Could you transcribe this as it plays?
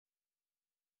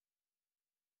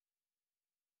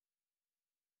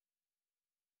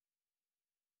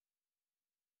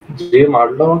যে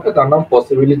মারলো আমাকে তার নাম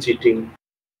পসিবলি চিটিং।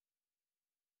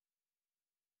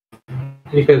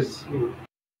 ইয়েস,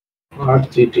 আর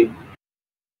চিটিং।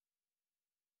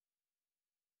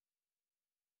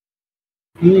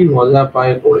 কি মজা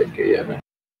পায় করে কে জানে।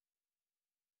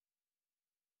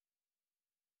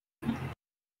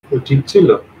 তো ঠিক ছিল,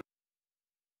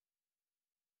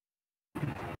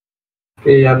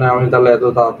 কে জানে। আমি তাহলে এত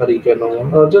তাড়াতাড়ি কেন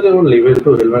মনে হচ্ছে যেমন লেভেল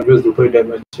 2 হেলমেট বেস দুটোই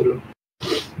ড্যামেজ ছিল।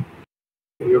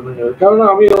 কারণ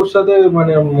আমি ওর সাথে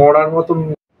মানে মরার মতন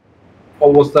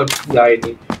অবস্থা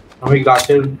যায়নি। আমি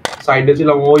গাছের সাইডে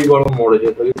ছিলাম, ওই বরং মরে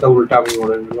যেত, তা উল্টা আমি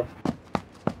মরে গেলাম।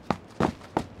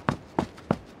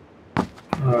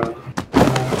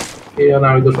 কে জানে,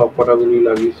 আমি তো সব কটাগুলি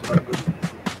লাগিয়েছি।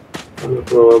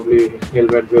 প্রবাবলি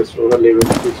হেলমেট বেস্ট ওরা লেভেল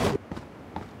 3 ছিল।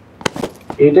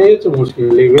 এটাই হচ্ছে মুশকিল,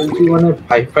 লেভেল 3 মানে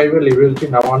 5 এর লেভেল 3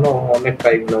 নামানো অনেক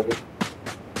টাইম লাগে।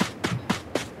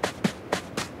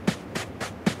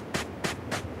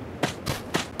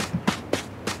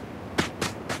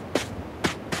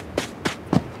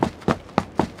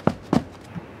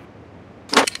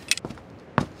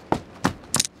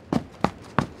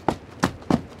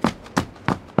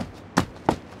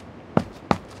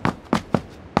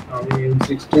 আমি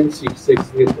M16 6x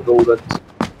দিয়ে দৌড়াচ্ছি।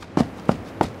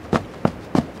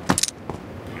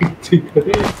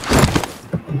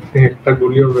 একটা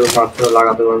গুলিও মাত্র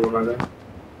লাগাতে পারবো না।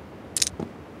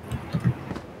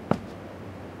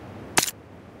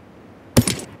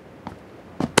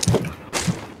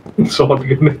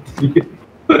 shotgun দিয়ে।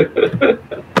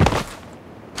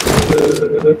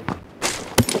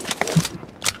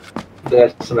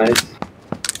 That's nice.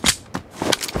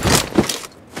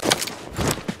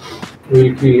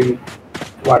 We'll kill him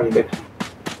one day.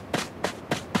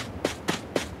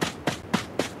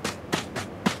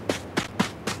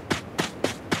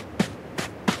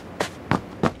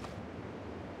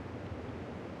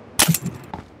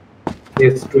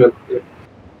 S12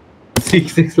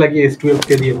 6x লাগিয়ে S12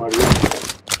 কে দিয়ে মারবে।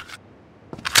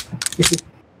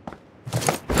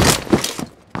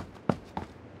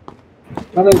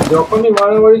 মানে যখনই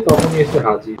মারামারি তখনই এসে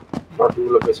হাজির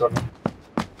বটগুলো পেছনে।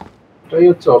 এটাই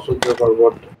হচ্ছে অসহ্যকর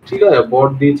বট। ঠিক আছে বট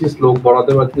দিয়েছিস, লোক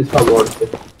বড়াতে পারছিস না বটকে,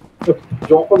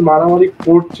 যখন মারামারি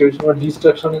করছে ওই সময়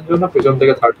ডিস্ট্রাকশনের জন্য পেছন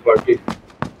থেকে থার্ড পার্টি।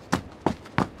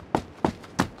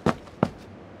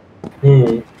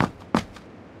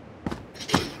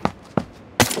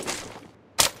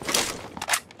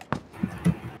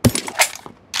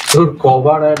 তোর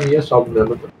কভার আর নিয়ে সব গেল,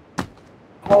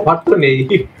 কভার তো নেই।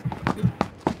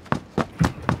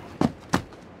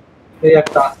 এই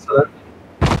একটা আসছে,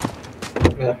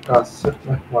 একটা আসছে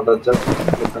মাদার জাত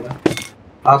এখানে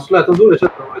আসলো, এত দূর এসে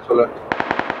দৌড়ে চলে।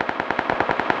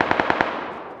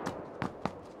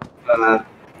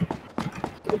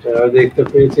 দেখতে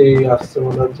পেয়েছি এই আসছে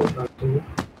মাদার জাত,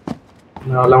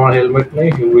 নাহলে আমার হেলমেট নেই,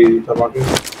 হিউই দিত আমাকে।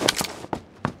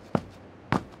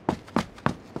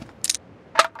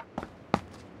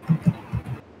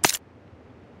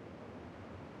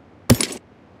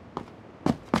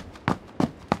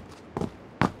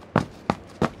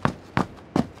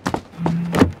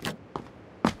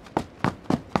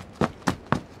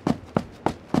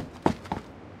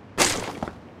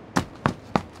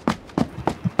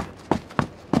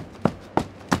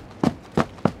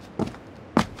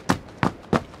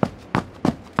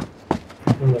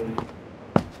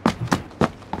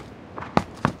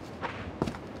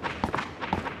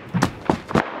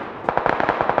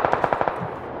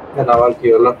 আবার কি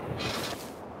হলো?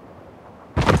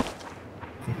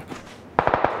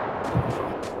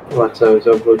 আচ্ছা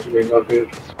ওইসব বলছিলেন ফির।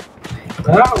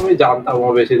 হ্যাঁ আমি জানতাম ও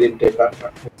বেশি দিন টেকার না,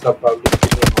 সব পাবলিক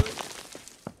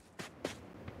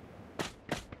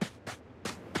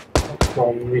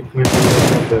কমিটমেন্ট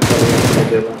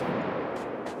ব্যাপার।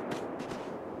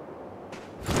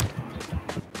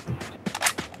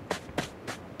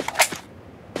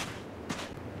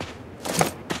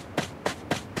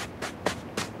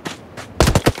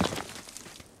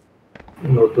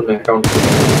 নতুন অ্যাকাউন্ট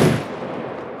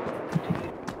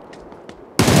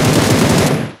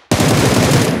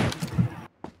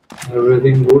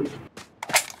এভরিথিং গুড।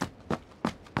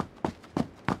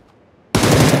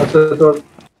 আচ্ছা তোর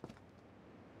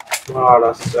আর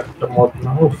আসছে একটা মত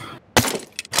না, উফ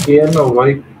কে না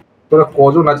ভাই, তোরা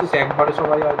কজন আছিস একবারে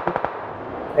সবাই হয়তো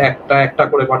একটা একটা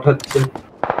করে পাঠাচ্ছে।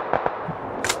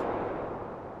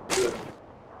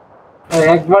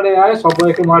 একবারে আয়,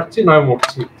 সবাইকে মারছি নয়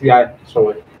মরছি, তুই আয়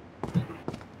সবাই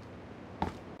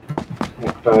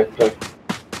একটা একটা।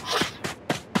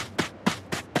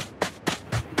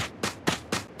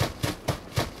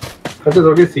 আচ্ছা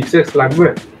তোর কি 6x লাগবে?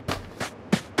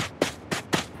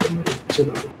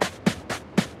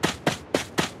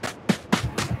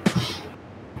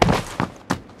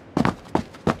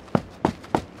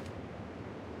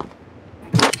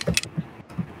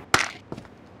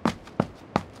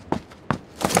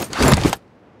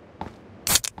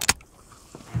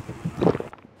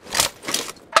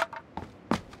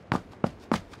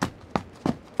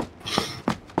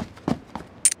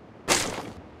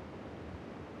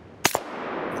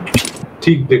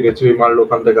 ঠিক দেখেছি ওই মাল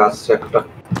ওখান থেকে আসছে একটা।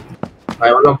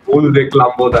 আমি বললাম ভুল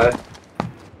দেখলাম বোধ হয়।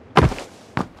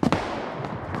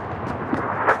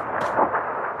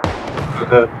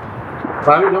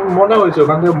 আমি যখন মনে হয়েছে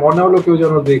ওখান থেকে মনে হলো কেউ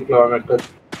যেন দেখলাম একটা,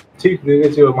 ঠিক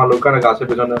দেখেছি ওই মাল ওখানে গাছের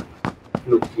পেছনে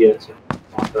লুকিয়ে আছে।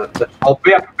 আচ্ছা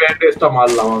সবে ব্যান্ডেজটা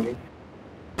মারলাম আমি।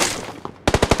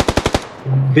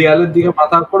 দেয়ালের দিকে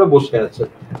মাথা করে বসে আছে।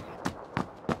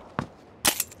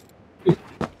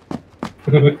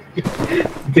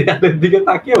 দেয়ালের দিকে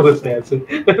তাকিয়ে বসে আছে।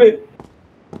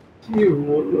 কি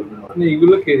বলবো মানে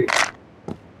এগুলোকে।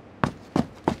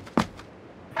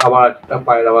 আবার একটা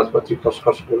পায়ের আওয়াজ পাচ্ছি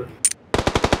খসখস করে।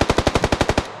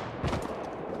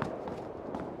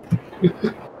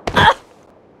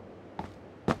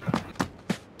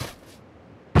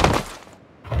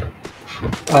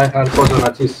 আর কজন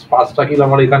আছিস? 5টা কিল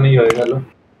আমার এখানেই হয়ে গেল।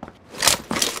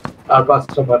 আর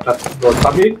 5টা বাটা।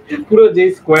 আমি পুরো যে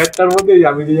স্কোয়ারটার মধ্যে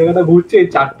আমি যে জায়গাটা ঘুরছি এই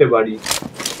 4টে বাড়ি।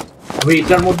 আমি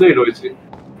এটার মধ্যেই রয়েছি।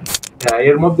 হ্যাঁ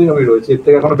এর মধ্যেই আমি রয়েছি, এর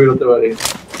থেকে এখনো বেরোতে পারি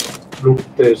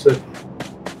লুটতে এসে।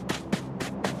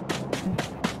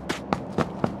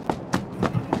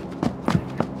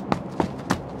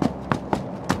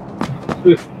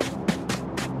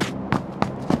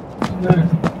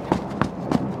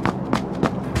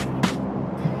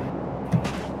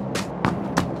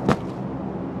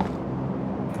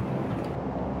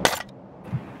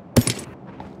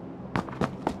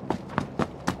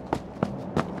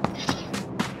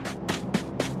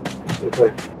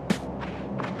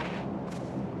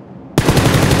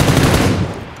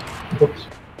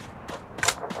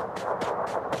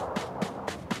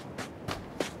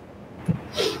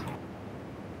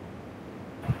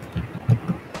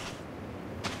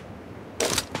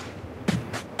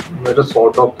 এটা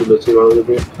শর্ট অফ তুলেছি, এবার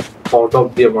যদি শর্ট অফ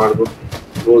দিয়ে মারবো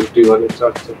রোজ ডিভারের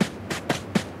চার্জে।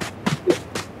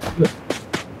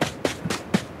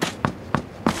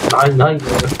 নাই নাই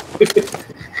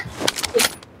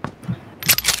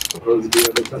রোজ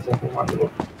ডিভারের চার্জে মারবো।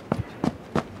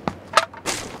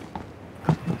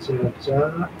 চাচা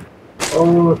ও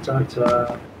চাচা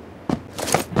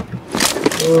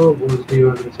ও রোজ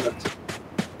ডিভারের চার্জে।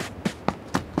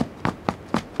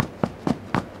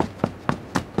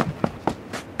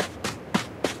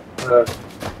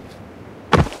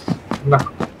 না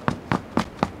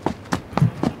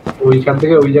ওইখান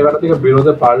থেকে ওই জায়গাটা থেকে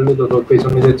বেরোতে পারলে তো তোর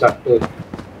পেছনে যে 4টে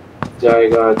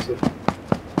জায়গা আছে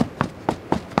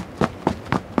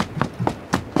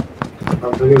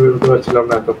ওখান থেকে বেরোতে পারছিলাম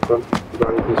না এতক্ষণ,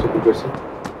 গাড়িতে এসে ঢুকেছে।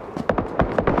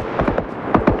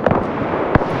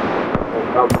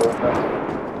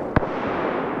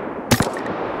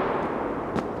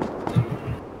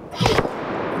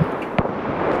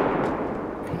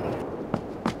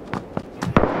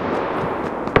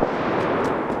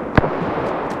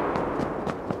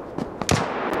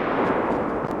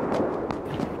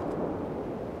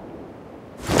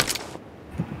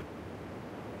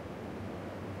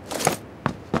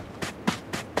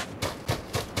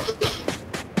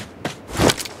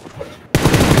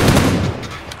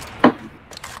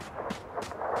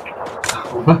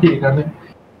 এখানে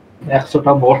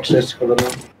 100টা বট শেষ করে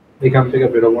দেবো, এখান থেকে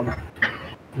বেরোবো না।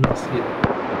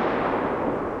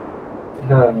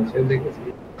 হ্যাঁ সে দেখেছি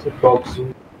টক জু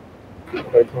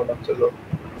চলো।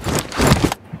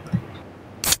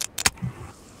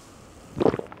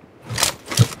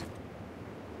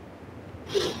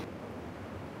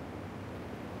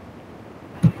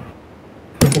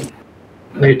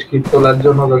 নেট কিট তোলার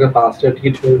জন্য তোকে ফার্স্ট এড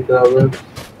কিট ফেলতে হবে,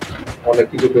 অনেক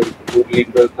কিছু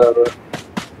ফেলতে হবে।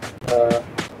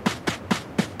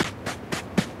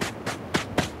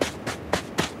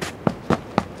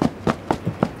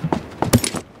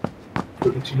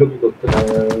 ছিল কি করতে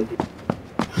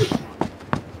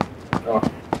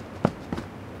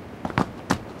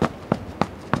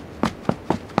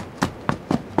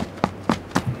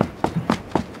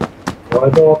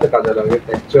হয়তো আমাকে কাজে লাগে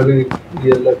অ্যাকচুয়ালি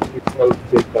রিয়েল লাইফ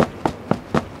দেখতাম।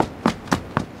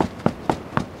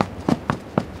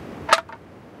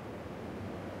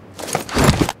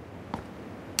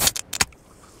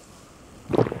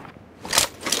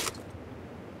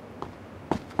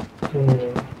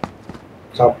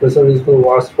 Suppressor is the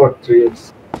worst for 3x.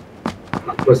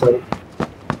 Suppressor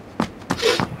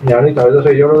জানি তাহলে তো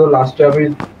সেই জন্য তো লাস্টে আমি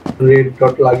রেড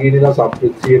ডট লাগিয়ে নিলাম,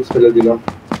 সাবপ্রেস 3x ফেলে দিলাম।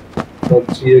 তো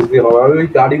 3x দিয়ে হবে। ওই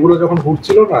গাড়িগুলো যখন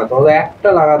ঘুরছিল না তখন একটা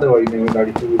লাগাতে পারিনি আমি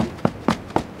গাড়িতে,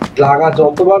 লাগা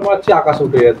যতবার মারছি আকাশ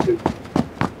উঠে যাচ্ছে,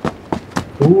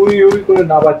 হুই হুই করে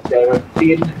নাবাচ্ছে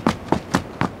ট্রেন।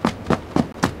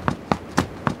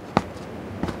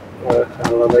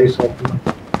 আলাদাই স্বপ্ন।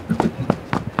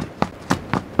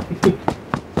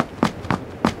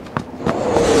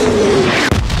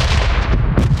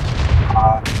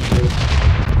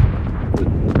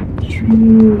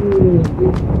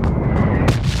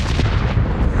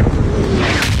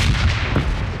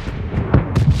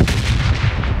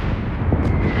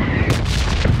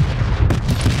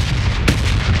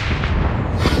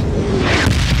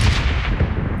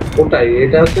 ওটাই,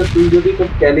 এটা হচ্ছে তুই যদি তোর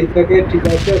ক্যালি থাকে ঠিক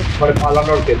আছে, মানে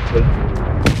পালানোর ক্ষেত্রে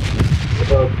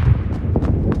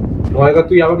ভয়টা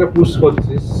তুই আমাকে পুশ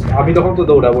করছিস, আমি তখন তো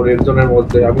দৌড়াবো রেড জোনের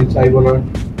মধ্যে, আমি চাইবো না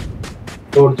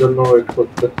তোর জন্য ওয়েট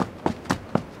করতে,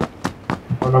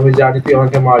 কারণ আমি জানি তুই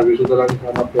আমাকে মারবি, সুতরাং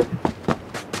আমাকে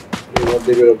এর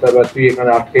মধ্যে বেরোতে হবে। তুই এখানে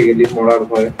আটকে গেলি মরার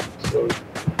ভয়ে,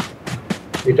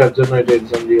 এটার জন্য রেড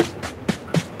জোন দিয়েছে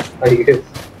আই গেস।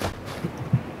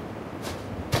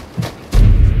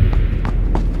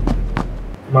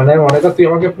 মানে অনেকটা তুই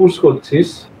আমাকে পুশ করছিস,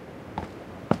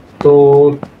 তো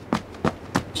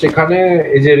সেখানে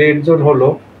এই যে রেড জোন হলো,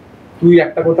 তুই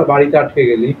একটা কথা বাড়িতে আটকে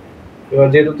গেলি, এবার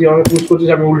যেহেতু তুই আমাকে পুশ করছিস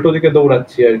আমি উল্টো দিকে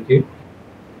দৌড়াচ্ছি আর কি,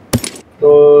 তো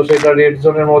সেটা রেড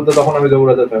জোনের মধ্যে তখন আমি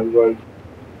দৌড়াতে থাকবো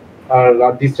আর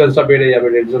ডিস্টেন্সটা বেড়ে যাবে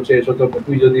রেড জোন শেষ হতে।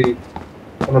 তুই যদি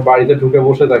কোনো বাড়িতে ঢুকে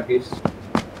বসে থাকিস,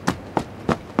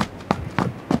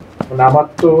 মানে আমার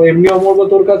তো এমনিও মরবো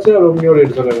তোর কাছে আর অমনিও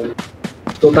রেড জোনে মরবো,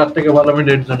 তো তার থেকে ভালো আমি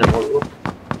রেড জোনে মরবো।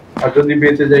 আর যদি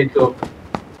বেঁচে যাই তো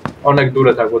অনেক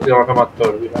দূরে থাকবো, তুই আমাকে মারতে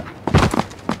পারবি না।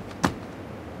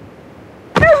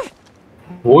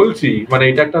 বলছি মানে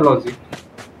এটা একটা লজিক।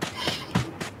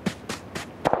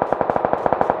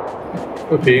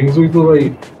 ফেংজুই তো ভাই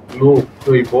লোক,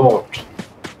 ওই বট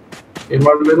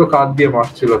এমারলে তো কার দিয়ে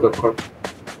মারছিল তখন।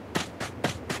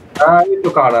 হ্যাঁ এই তো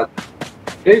কার আছে,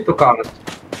 এই তো কার আছে,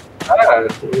 হ্যাঁ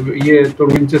ইয়ে তোর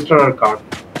উইনচেস্টার আর কার।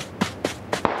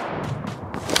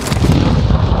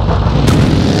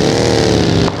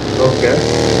 ওকে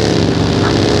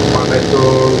মানে তো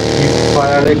hit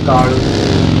ফায়ারে car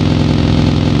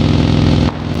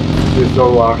is the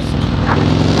worst,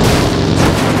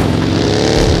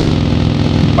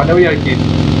 মানে ওই আর কি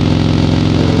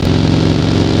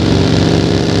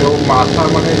মাথা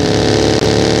মানে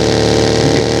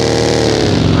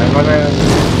আমি মানে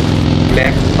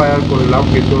ব্ল্যাক ফায়ার করলাম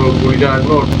কিন্তু গুলিটা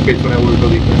লাগলো ওর পেছনে উল্টো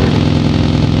দিকে।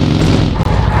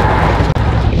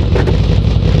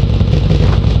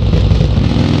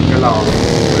 খেলা হবে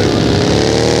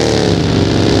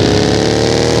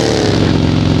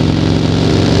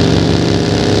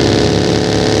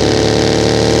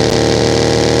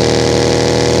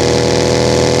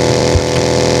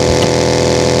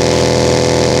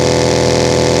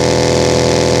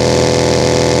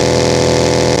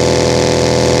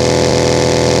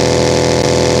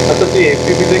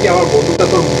এফপিপি থেকে আমার বন্ধুটা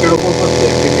তোর মুখের ওপর করছে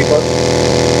এফপিপি কর।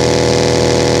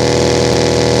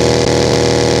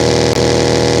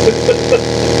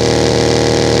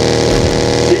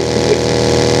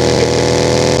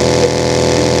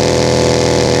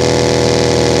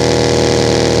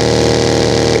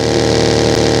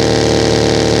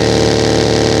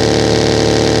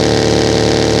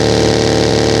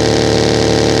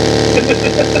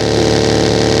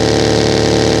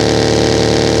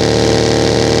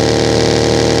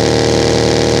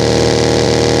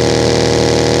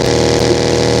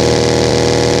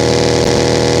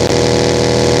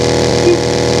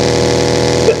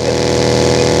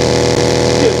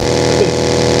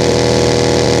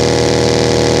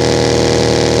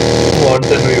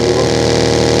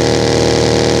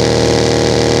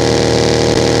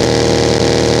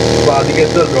 বাদিকে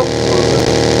তো ড্রপ করবে,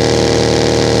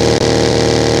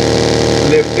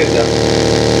 লেফটে যা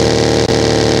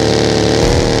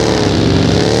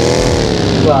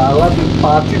বাবা,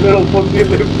 পাঁচিলের ওপর দিয়ে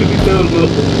লেফটে দিতে হলো।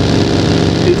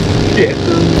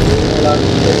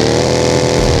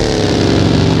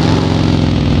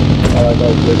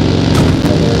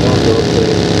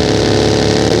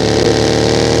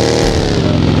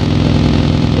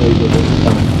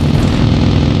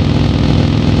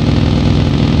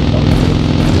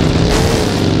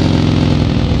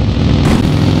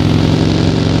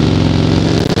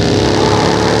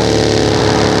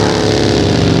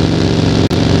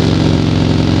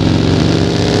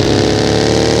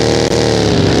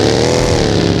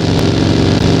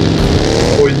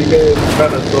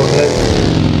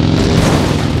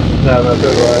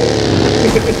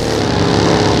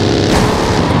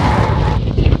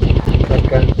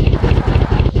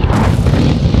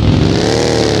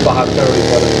 পাহাড়টার ওই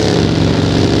পারে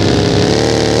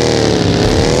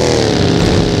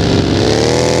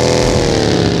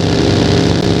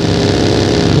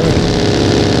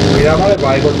আমার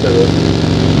বাই করতে হবে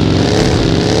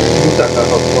 2 টাকা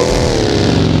সব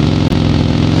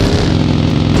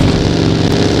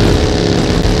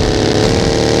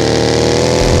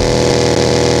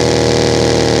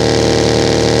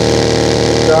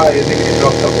এদিকে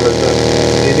ড্রপটা করেছে,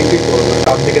 এদিকে করবে,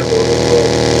 সাম দিকে করবে,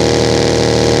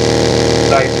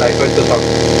 রাইট রাইট হয়তো সব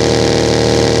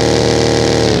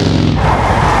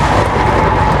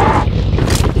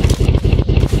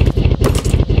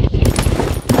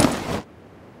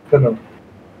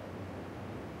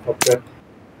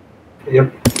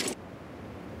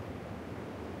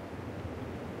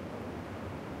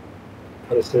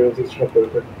Seriesq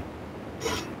করবে।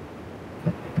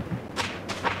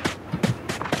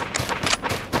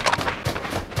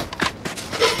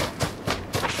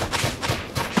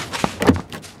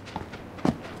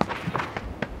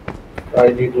 I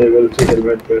need level 3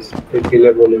 helmet vest. It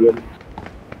killable level.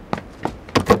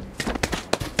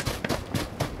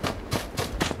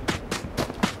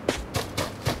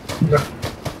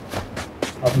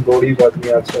 हम बॉडी आदमी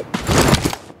আছে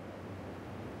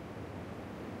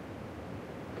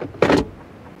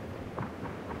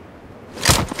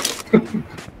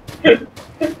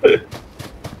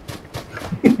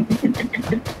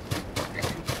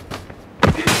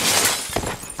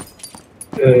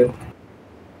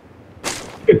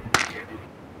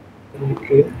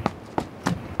Okay.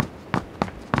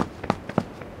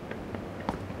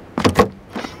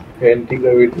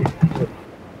 Anti-gravity.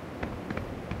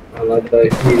 আলাদা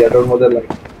মিরারের মধ্যে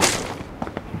লাগে।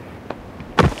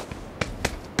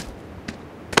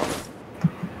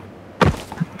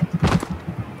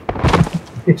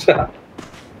 আচ্ছা।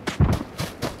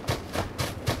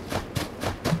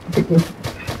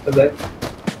 দেখ।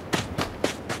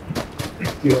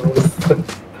 কি অবস্থা?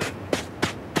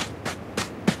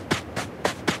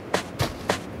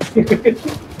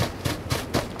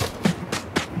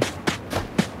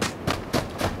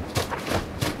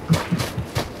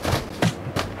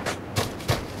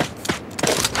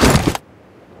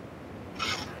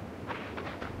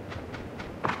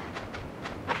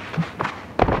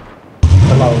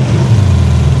 Hello.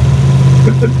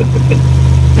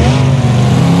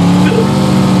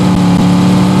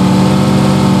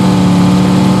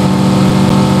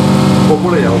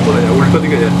 উপরে যাও উল্টো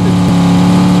দিকে যাচ্ছে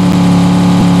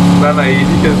না এই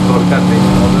দিকে দরকার নেই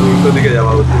আমাদের উল্টো দিকে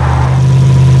যাওয়া উচিত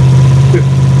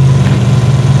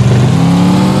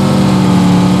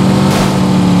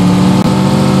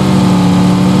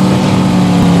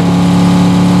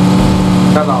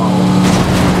চালাও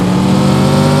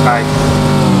তাই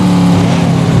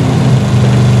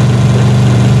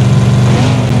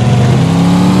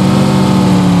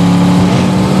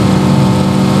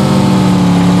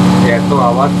এত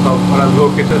আওয়াজ সব করা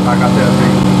লোক এসে তাকাতে আছে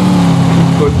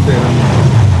করছে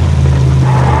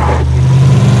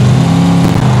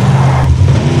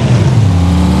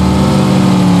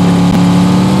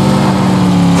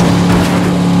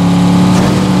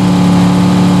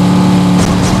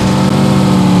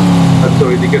আচ্ছা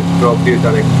ওইদিকে ড্রপ দিয়ে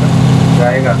তার একটা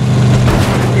জায়গা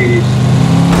 30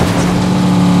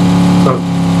 সব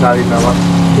গাড়ি নামা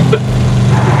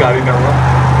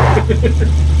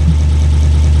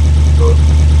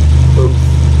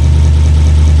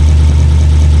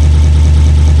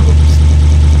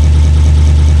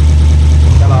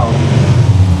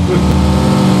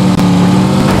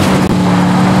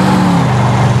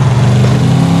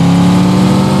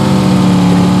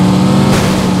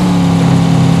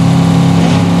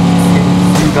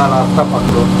सीधा रास्ता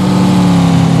पकड़ो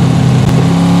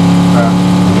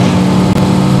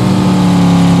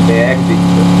बैग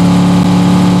दिखते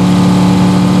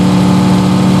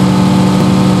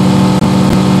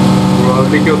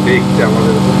প্রবাবলি কেউ দেখছে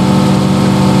আমাদের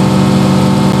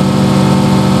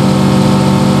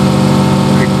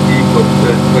কি করছে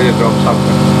ওই যে ড্রপ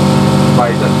সামনে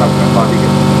বাইজার সামনে বাদিকে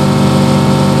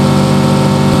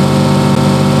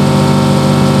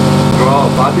ড্রপ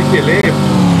বাদিকে লেফট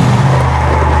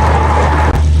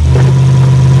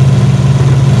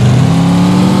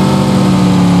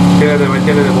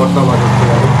ছেড়ে দে বড় আওয়াজ হচ্ছে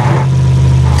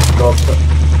ড্রপটা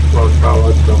বড়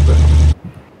আওয়াজ ড্রপটা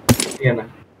নিয়ে না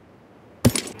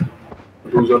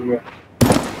দুজন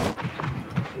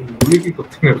গুলি কি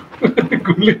করতে নেবে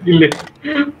গুলি দিলে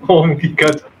হোম কি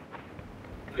কাজ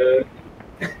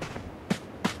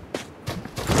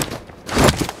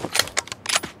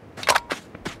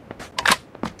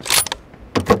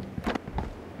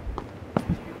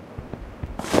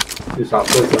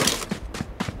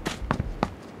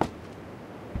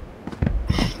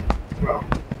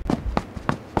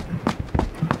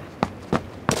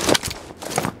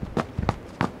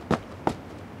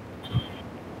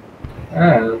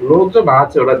হ্যাঁ লোকজন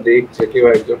আছে ওরা দেখছে কেউ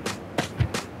একজন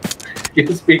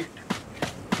কিন্তু স্পিক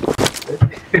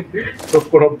তো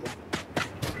কোনো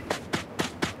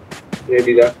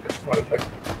রেডি রাখ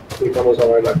কোনো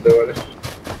সময় লাগতে পারে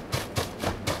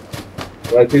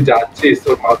তুই যাচ্ছিস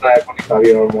তোর মাথা এখনই খাবি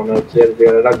আমার মনে হচ্ছে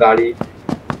একটা গাড়ি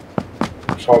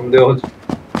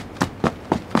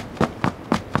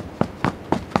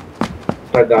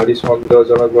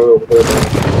সন্দেহজনক ভাবে উপরে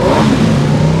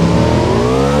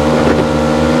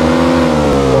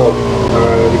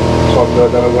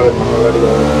সন্দেহজনক ভাবে ভাঙা গাড়ি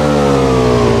যাবে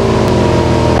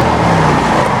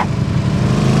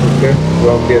ওকে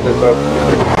ব্লক দিয়েছে সব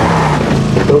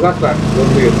ঢোকাস না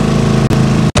জলদি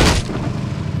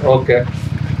ওকে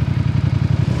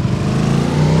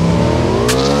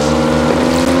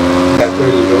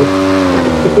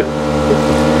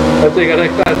আচ্ছা এখানে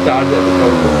একটা চার্জ আছে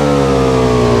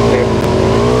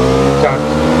চার্জ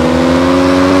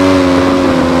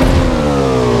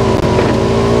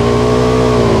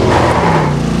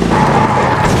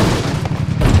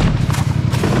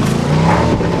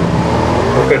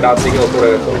ওকে ডান দিকে ওপরে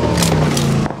গেছে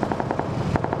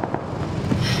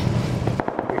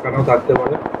এখানেও থাকতে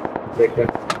পারে দেখেন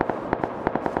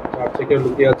চার থেকে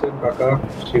লুকিয়ে আছেন কাকা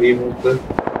সিঁড়ির মধ্যে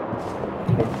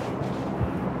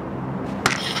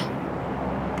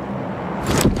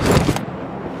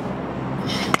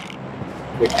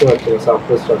দেখতে পাচ্ছি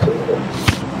সারফেস আছে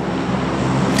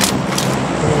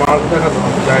মাছ দেখানো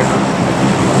যায় না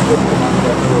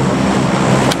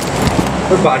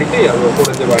বাড়িতেই যাবে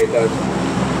ওপরে যে বাড়িটা আছে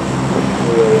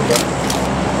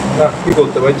কি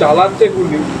করতে ভাই চালাচ্ছে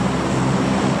গুলি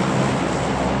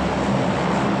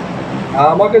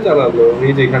আমাকে চালালো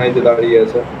এই যে এখানে যে দাঁড়িয়ে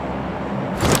আছে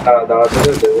দাঁড়াতে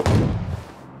দেবো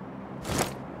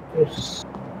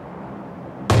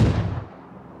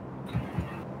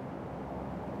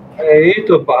এই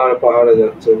তো পাহাড়ে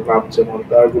যাচ্ছে নামছে মনে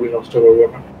আর গুলি নষ্ট করবো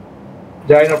না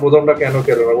যাই না প্রথমটা কেন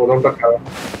খেলো না প্রথমটা খারাপ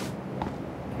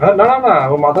হ্যাঁ না না না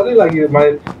ও মাথাতেই লাগিয়ে মানে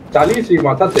চালিয়েছি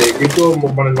মাথাতে কিন্তু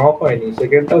মানে নক হয়নি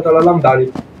সেকেন্ডটাও চালালাম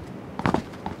দাঁড়িয়ে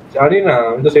জানি না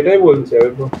আমি তো সেটাই বলছি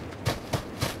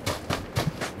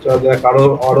চল দেখ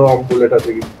আরো বুলেট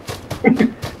আছে কি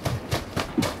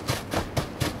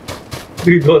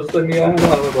তুই দশটা নিয়ে আয়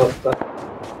আরো 10টা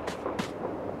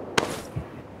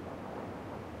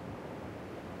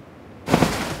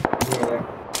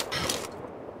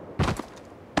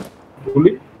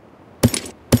গুলি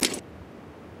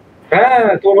হ্যাঁ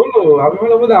তোর হলো আমি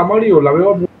বললাম বোধ আমারই হলো আমি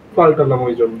আবার পাল্টালাম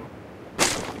ওই জন্য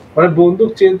মানে বন্দুক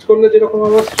চেঞ্জ করলে যেরকম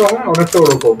অবস্থা হয় অনেকটা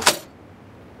ওরকম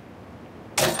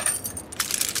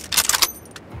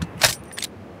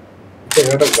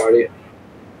একটা গাড়ি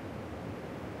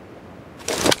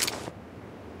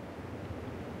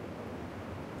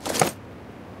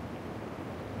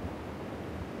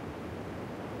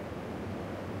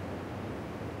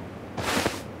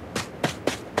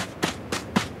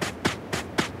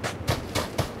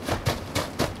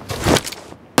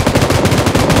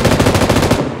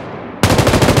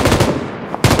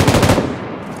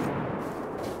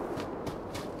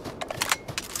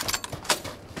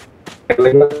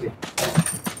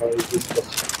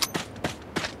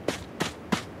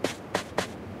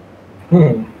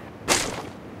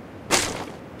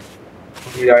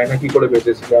জানি না কি করে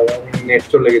বেঁচেছিল আমি নেট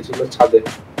চলে গেছিল ছাদে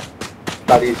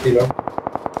দাঁড়িয়েছিলাম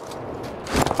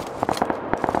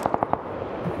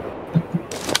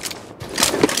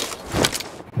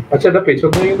আচ্ছা এটা পেছন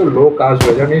থেকে কিন্তু লোক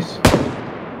আসবে জানিস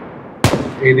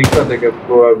এই দিকটা থেকে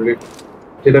প্রবাবলি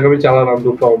যেটাকে আমি চালালাম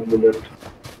দুটো বুলেট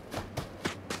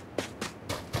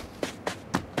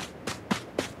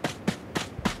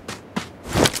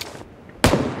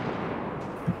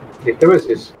দেখতে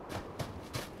পেয়েছিস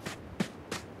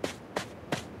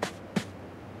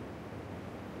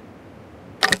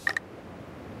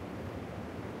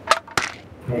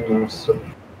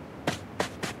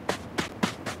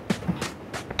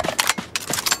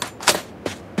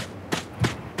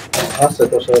আসছে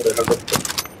তোর সাথে দেখা করতে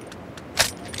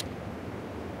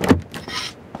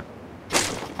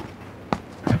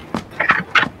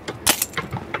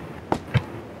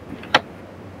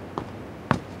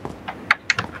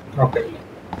ওকে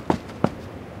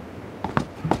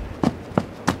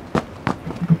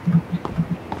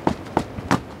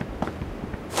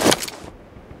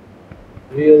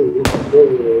real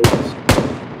words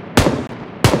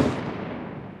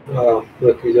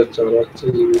কি যা চালাচ্ছে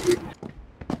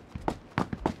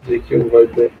দেখি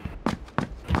হয়তো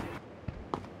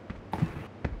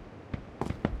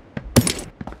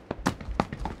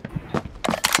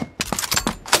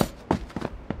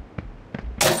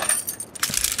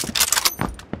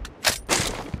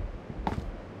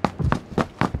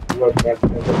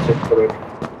চেক করে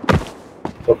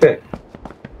ওকে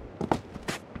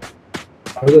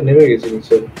আমি তো নেমে গেছি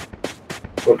নিচে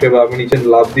ওকে বা আমি নিচে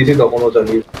লাফ দিয়েছি তখনও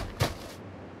চালিয়ে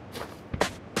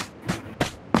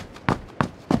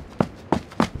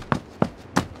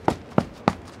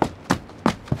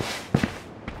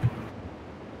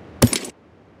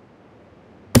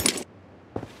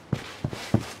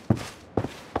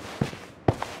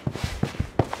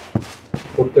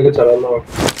থেকে চালালো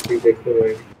ঠিক দেখতে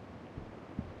পাইনি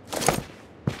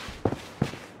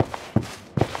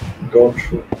ডোন্ট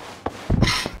শুট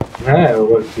হ্যাঁ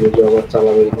ওভার কি আবার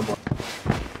চালাবে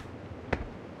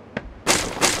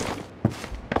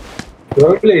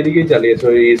বলে এদিকেই চালিয়েছে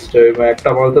ওই ইস্ট একটা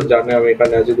মাল তো জানে আমি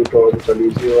এখানে আছি দুটো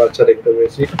চালিয়েছি ও আচ্ছা দেখতে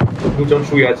পেয়েছি দুজন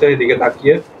শুয়ে আছে এদিকে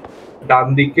তাকিয়ে ডান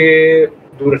দিকে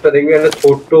দূর একটা দেখবি একটা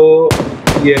ছোট্ট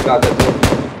ইয়ে গাছ আছে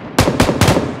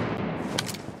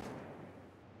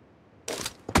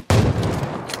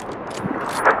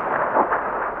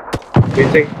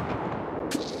বেঁচে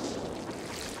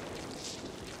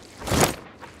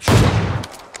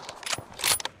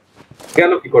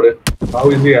গেল কি করে হাউ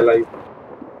ইজ হি অ্যালাইভ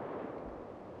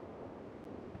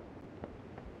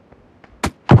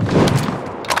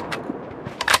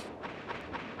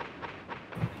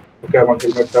ওকে আমার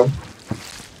হেলমেট দাও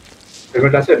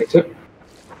হেলমেট আছে নিচে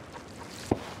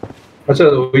আচ্ছা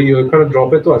ওই ওইখানে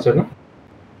ড্রপে তো আছে না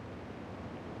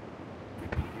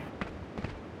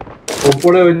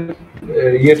উপরে ওই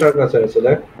ইয়েটার কাছে আছে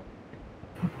দেখ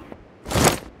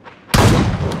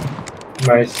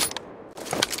নাইস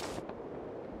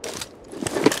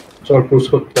চল পুশ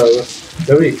করতে হবে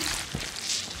যাবি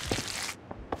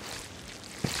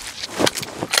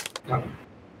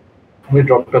আমি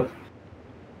ড্রপটা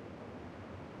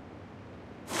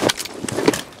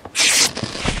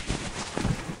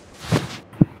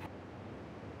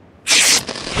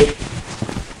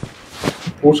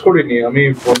পুশ করিনি আমি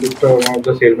বন্দুকটা আমার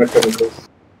জাস্ট হেলমেটটা নিতে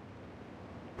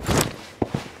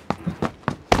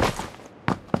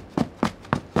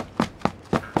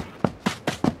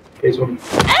এই শুন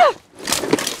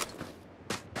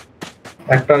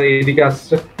একটা এইদিকে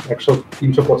আসছে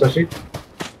 385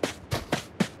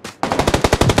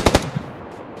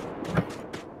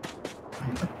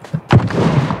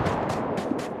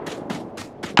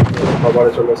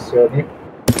 খাবারে চলে আসছে আমি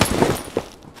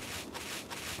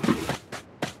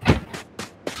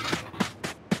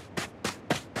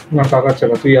না তাকাচ্ছে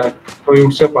না তুই ওই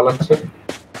উঠছে পালাচ্ছে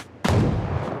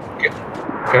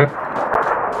হ্যাঁ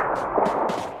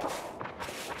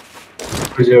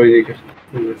যে ওইদিকে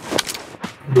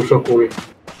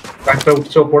 220 একটা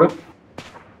উঠছে ওপরে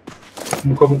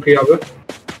মুখোমুখি হবে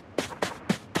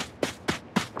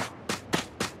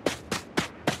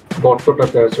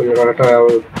গর্তটাতে আছে ওই একটা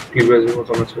টিউবের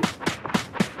মতন আছে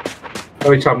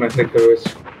ওই সামনে দেখতে পেয়েছি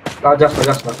যাস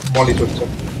না মলি ছুটছে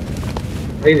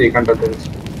এই যে এখানটাতে আছে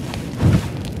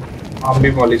আমি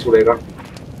মলি ছুড়েগা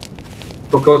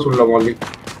তোকেও ছুড়লাম মলি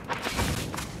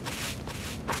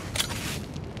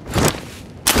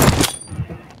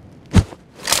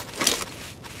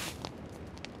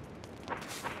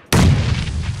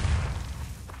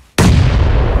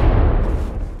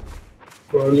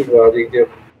বাদিক দিয়ে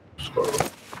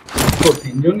তো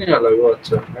তিনজনই লাগবে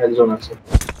আচ্ছা একজন আছে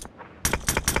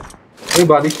ওই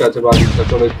বাদিকটা আছে বাদিকটা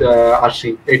তোর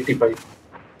 85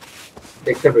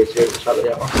 দেখতে পেয়েছি সাদা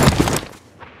জামা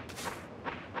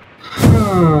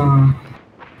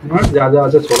আমার যা যা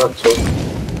আছে ছড়াচ্ছ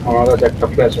আমার কাছে একটা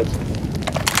ফ্ল্যাশ আছে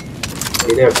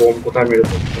এই রে বোম কোথায় মেরে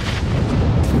দিচ্ছে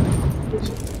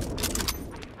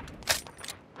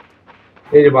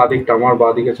এই যে বাদিকটা আমার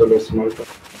বাদিকে চলে এসছে মালটা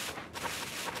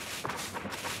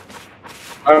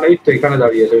আর এই তো এখানে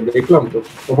দাঁড়িয়ে আছে দেখলাম তো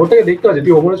ওপর থেকে দেখতে পাচ্ছি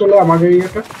তুই ওপরে চলে আমার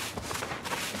এরিয়াটা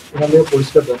এখান থেকে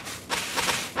পরিষ্কার দেখ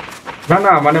না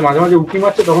না মানে মাঝে মাঝে উঁকি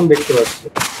মারছে তখন দেখতে পাচ্ছি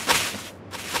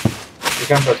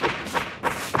এখানটা আছে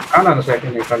না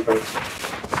সেকেন্ড এখানটা আছে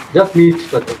জাস্ট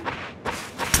নিচটাতে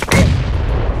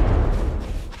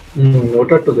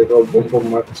ওটা তো দেখো বোম বোম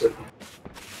মারছে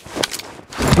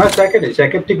হ্যাঁ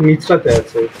সেকেন্ড ঠিক নিচটাতে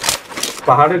আছে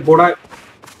পাহাড়ের গোড়ায়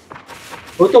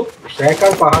ওই তো শেখ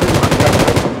আর পাহাড়ের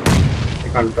মাঝখানটা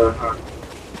এখানটা হ্যাঁ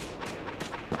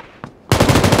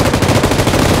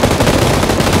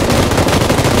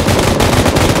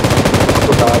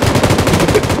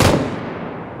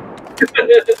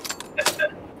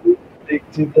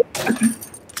দেখছি তো